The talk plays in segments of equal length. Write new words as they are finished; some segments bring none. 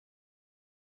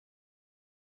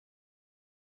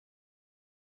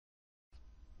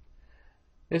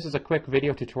This is a quick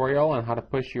video tutorial on how to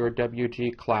push your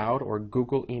Wgcloud or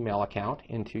Google email account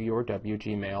into your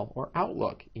Wgmail or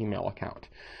Outlook email account.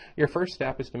 Your first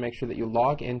step is to make sure that you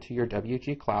log into your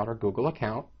Wgcloud or Google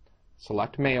account,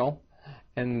 select Mail,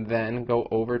 and then go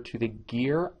over to the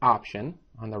Gear option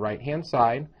on the right-hand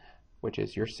side, which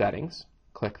is your Settings.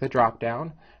 Click the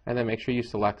drop-down, and then make sure you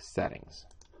select Settings.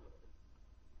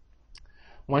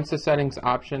 Once the Settings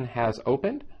option has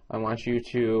opened, I want you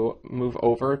to move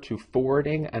over to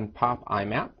Forwarding and Pop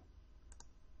IMAP.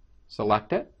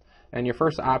 Select it, and your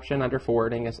first option under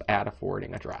Forwarding is Add a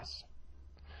Forwarding Address.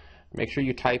 Make sure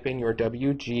you type in your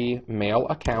Wgmail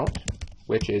account,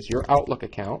 which is your Outlook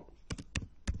account,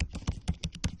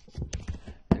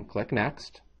 and click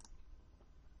Next.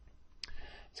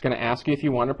 It's going to ask you if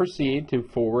you want to proceed to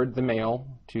forward the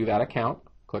mail to that account.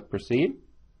 Click Proceed.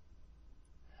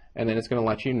 And then it's going to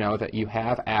let you know that you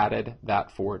have added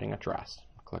that forwarding address.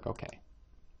 Click OK.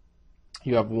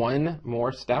 You have one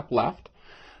more step left.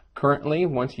 Currently,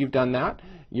 once you've done that,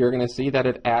 you're going to see that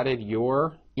it added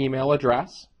your email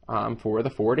address for the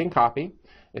forwarding copy.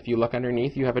 If you look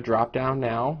underneath, you have a drop-down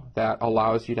now that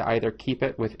allows you to either keep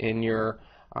it within your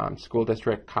school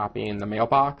district copy in the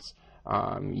mailbox.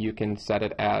 You can set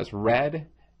it as read.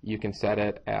 You can set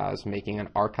it as making an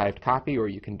archived copy, or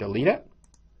you can delete it.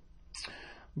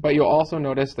 But you'll also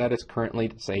notice that it's currently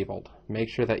disabled. Make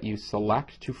sure that you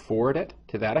select to forward it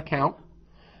to that account,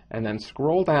 and then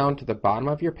scroll down to the bottom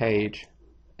of your page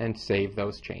and save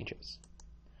those changes.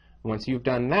 Once you've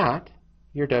done that,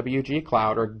 your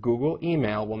Wgcloud or Google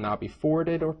email will now be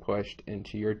forwarded or pushed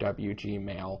into your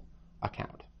Wgmail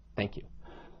account. Thank you.